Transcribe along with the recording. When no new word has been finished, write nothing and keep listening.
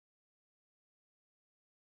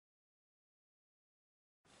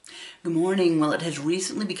Good morning. Well, it has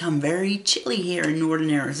recently become very chilly here in northern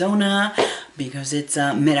Arizona because it's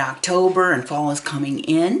mid-October and fall is coming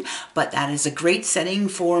in, but that is a great setting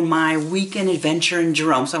for my weekend adventure in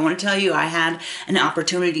Jerome. So I want to tell you I had an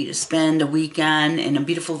opportunity to spend a weekend in a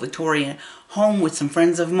beautiful Victorian home with some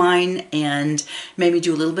friends of mine and maybe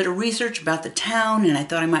do a little bit of research about the town, and I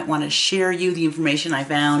thought I might want to share you the information I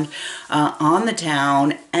found on the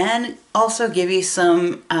town and also give you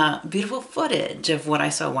some beautiful footage of what I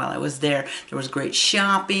saw while I was there. There was great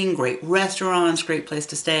shopping, great restaurants, great place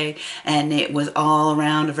to stay, and it was all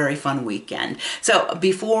around a very fun weekend. So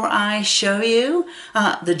before I show you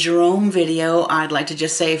the Jerome video, I'd like to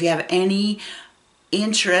just say if you have any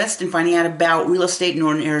interest in finding out about real estate in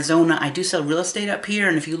northern Arizona, I do sell real estate up here,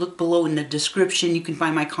 and if you look below in the description you can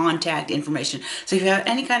find my contact information. So if you have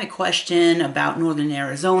any kind of question about northern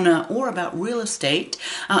Arizona or about real estate,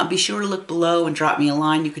 be sure to look below and drop me a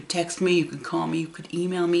line. You could text me, you could call me, you could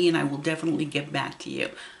email me, and I will definitely get back to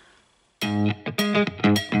you.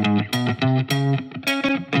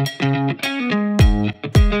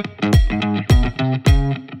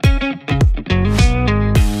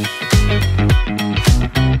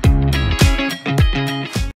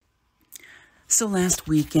 So last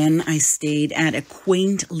weekend, I stayed at a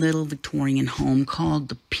quaint little Victorian home called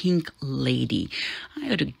the Pink Lady. I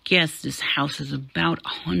would guess this house is about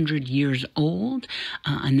 100 years old,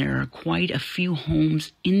 and there are quite a few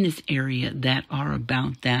homes in this area that are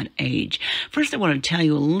about that age. First, I want to tell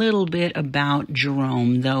you a little bit about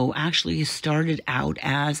Jerome, though actually it started out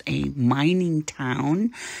as a mining town,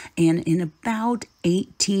 and in about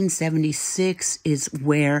 1876 is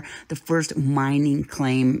where the first mining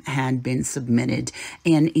claim had been submitted.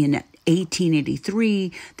 And in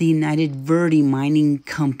 1883, the United Verde Mining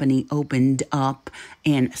Company opened up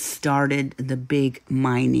and started the big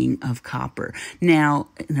mining of copper. Now,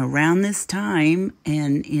 around this time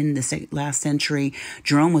and in the last century,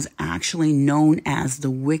 Jerome was actually known as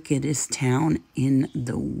the wickedest town in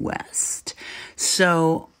the West.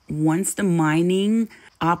 So once the mining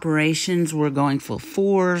operations were going full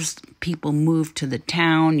force, people moved to the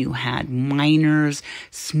town. You had miners,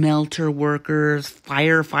 smelter workers,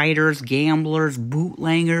 firefighters, gamblers,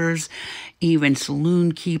 bootleggers, even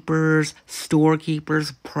saloon keepers,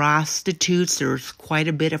 storekeepers, prostitutes. There was quite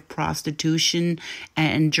a bit of prostitution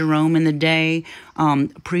in Jerome in the day,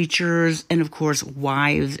 preachers, and of course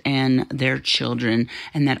wives and their children,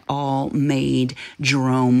 and that all made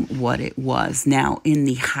Jerome what it was. Now, in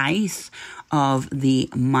the height of the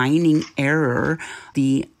mining era,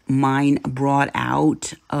 the mine brought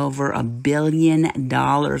out over $1 billion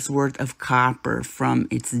worth of copper from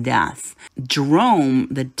its death. Jerome,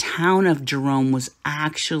 the town of Jerome, was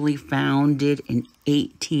actually founded in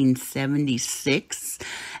 1876,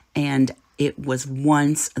 and it was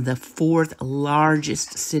once the fourth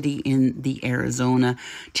largest city in the Arizona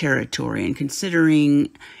territory. And considering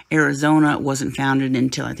Arizona wasn't founded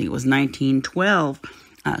until I think it was 1912,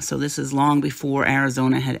 so this is long before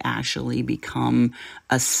Arizona had actually become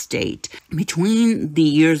a state. Between the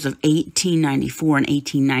years of 1894 and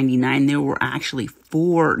 1899, there were actually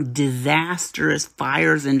 4 disastrous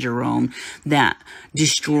fires in Jerome that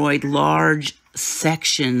destroyed large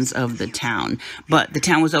sections of the town. But the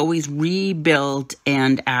town was always rebuilt,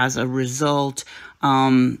 and as a result,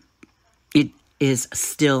 it is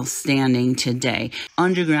still standing today.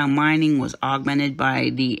 Underground mining was augmented by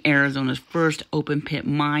the Arizona's first open pit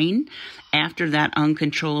mine after that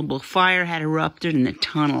uncontrollable fire had erupted in the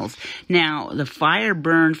tunnels. Now, the fire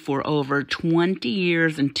burned for over 20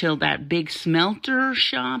 years until that big smelter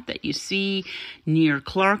shop that you see near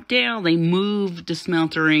Clarkdale, they moved the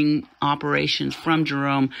smeltering operations from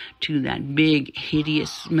Jerome to that big,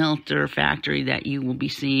 hideous smelter factory that you will be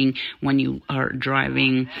seeing when you are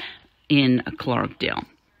driving in Clarkdale.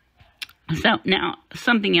 So now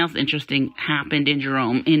something else interesting happened in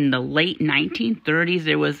Jerome. In the late 1930s,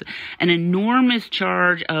 there was an enormous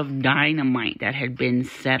charge of dynamite that had been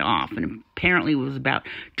set off, and apparently it was about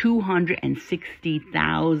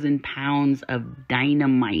 260,000 pounds of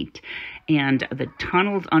dynamite. And the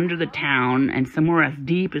tunnels under the town, and somewhere as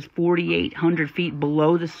deep as 4,800 feet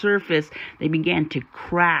below the surface, they began to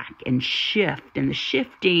crack and shift. And the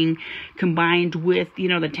shifting combined with,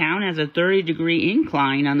 the town has a 30-degree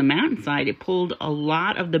incline on the mountainside. It pulled a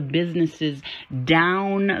lot of the businesses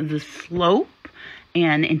down the slope,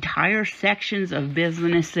 and entire sections of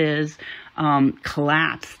businesses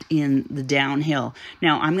collapsed in the downhill.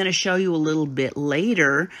 Now, I'm going to show you a little bit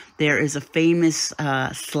later. There is a famous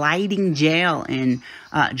sliding jail in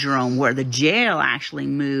Jerome, where the jail actually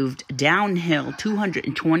moved downhill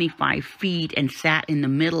 225 feet and sat in the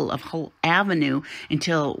middle of Holt Avenue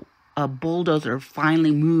until a bulldozer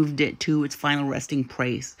finally moved it to its final resting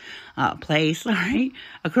place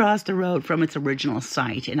across the road from its original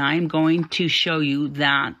site. And I'm going to show you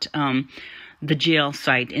that the jail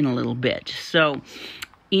site in a little bit. So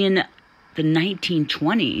in the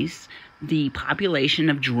 1920s, the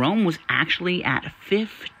population of Jerome was actually at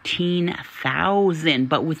 15,000,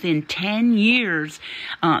 but within 10 years,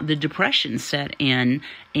 the Depression set in,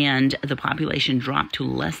 and the population dropped to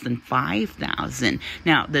less than 5,000.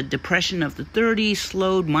 Now, the Depression of the 30s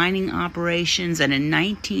slowed mining operations, and in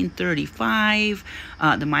 1935,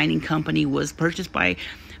 the mining company was purchased by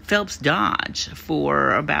Phelps Dodge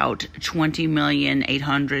for about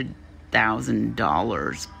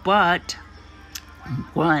 $20,800,000. But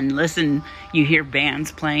listen, you hear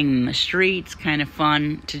bands playing in the streets, kind of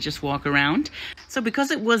fun to just walk around. So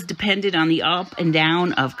because it was dependent on the up and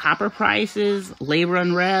down of copper prices, labor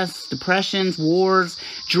unrest, depressions, wars,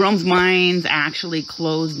 Jerome's mines actually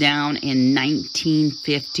closed down in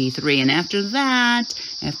 1953. And after that,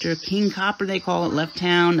 after King Copper, they call it, left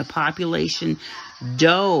town, the population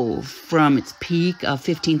dove from its peak of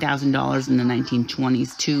 $15,000 in the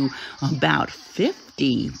 1920s to about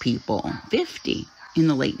 50 people, 50 in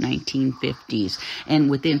the late 1950s. And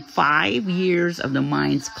within 5 years of the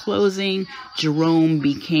mine's closing, Jerome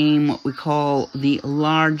became what we call the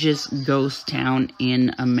largest ghost town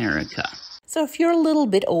in America. So if you're a little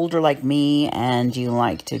bit older like me and you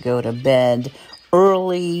like to go to bed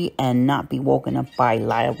early and not be woken up by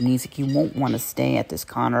loud music, you won't want to stay at this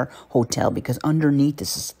Connor Hotel, because underneath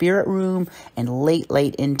is a spirit room, and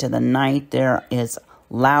late into the night there is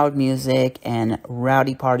loud music and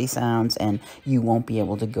rowdy party sounds, and you won't be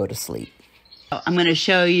able to go to sleep. I'm going to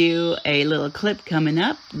show you a little clip coming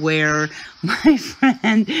up where my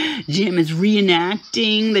friend Jim is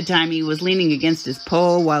reenacting the time he was leaning against his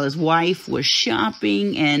pole while his wife was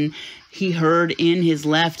shopping, and he heard in his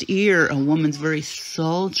left ear a woman's very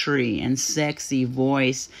sultry and sexy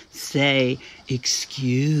voice say,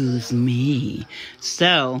 "Excuse me."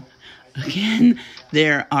 So, again,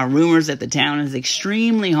 there are rumors that the town is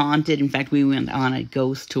extremely haunted. In fact, we went on a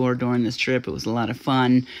ghost tour during this trip. It was a lot of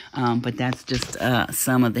fun, but that's just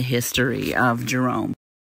some of the history of Jerome.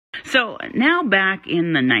 So now back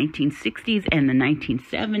in the 1960s and the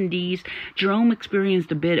 1970s, Jerome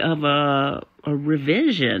experienced a bit of a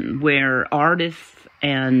revision where artists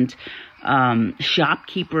and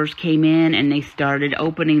shopkeepers came in and they started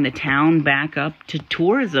opening the town back up to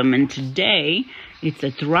tourism. And today, it's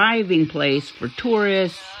a thriving place for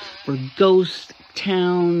tourists, for ghost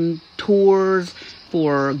town tours,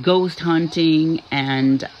 for ghost hunting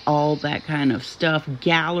and all that kind of stuff.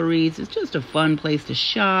 Galleries. It's just a fun place to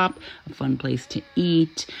shop, a fun place to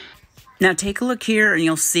eat. Now take a look here and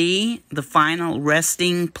you'll see the final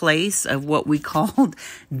resting place of what we called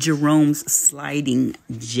Jerome's sliding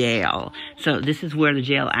jail. So this is where the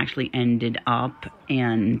jail actually ended up,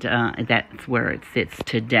 and that's where it sits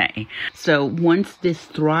today. So once this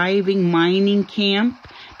thriving mining camp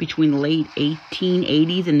between the late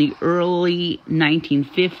 1880s and the early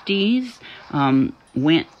 1950s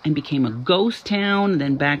went and became a ghost town,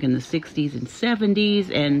 then back in the 60s and 70s,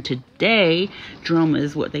 and today Jerome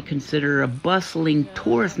is what they consider a bustling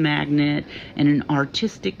tourist magnet and an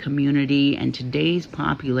artistic community, and today's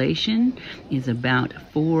population is about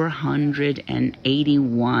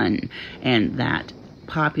 481, and that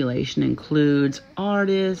population includes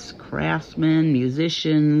artists, craftsmen,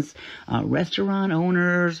 musicians, restaurant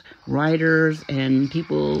owners, writers, and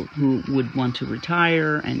people who would want to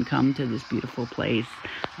retire and come to this beautiful place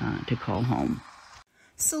to call home.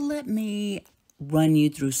 So let me run you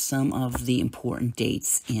through some of the important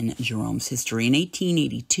dates in Jerome's history. In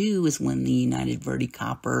 1882 is when the United Verde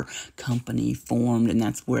Copper Company formed, and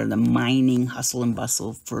that's where the mining hustle and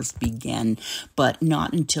bustle first began. But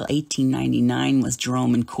not until 1899 was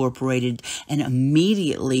Jerome incorporated, and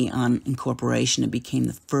immediately on incorporation, it became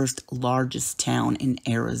the first largest town in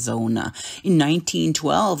Arizona. In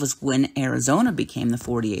 1912 is when Arizona became the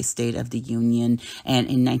 48th state of the Union, and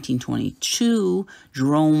in 1922,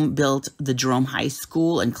 Jerome built the Jerome High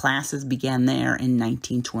School, and classes began there in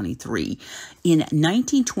 1923. In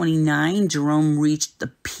 1929, Jerome reached the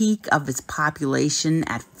peak of its population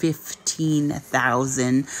at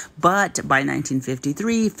 15,000, but by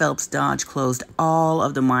 1953, Phelps Dodge closed all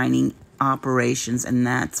of the mining operations, and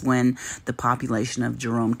that's when the population of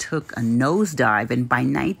Jerome took a nosedive. And by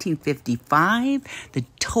 1955, the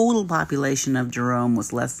total population of Jerome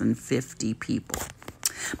was less than 50 people.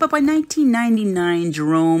 But by 1999,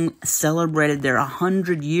 Jerome celebrated their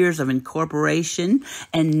 100 years of incorporation.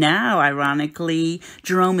 And now, ironically,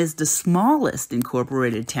 Jerome is the smallest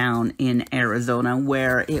incorporated town in Arizona,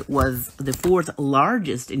 where it was the fourth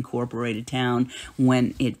largest incorporated town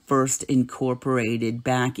when it first incorporated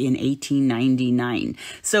back in 1899.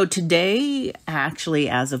 So today, actually,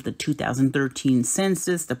 as of the 2013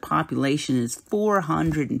 census, the population is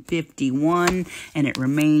 451, and it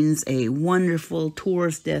remains a wonderful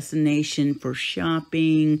tourist destination for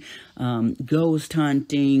shopping, ghost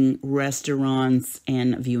hunting, restaurants,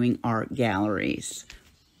 and viewing art galleries.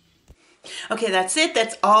 Okay, that's it.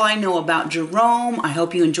 That's all I know about Jerome. I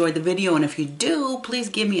hope you enjoyed the video, and if you do, please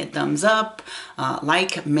give me a thumbs up,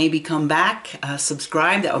 like, maybe come back,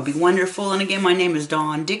 subscribe. That would be wonderful. And again, my name is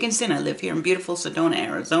Dawn Dickenson. I live here in beautiful Sedona,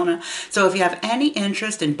 Arizona. So if you have any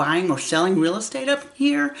interest in buying or selling real estate up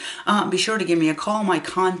here, be sure to give me a call. My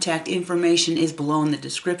contact information is below in the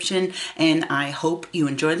description, and I hope you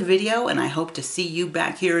enjoyed the video, and I hope to see you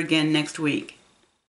back here again next week.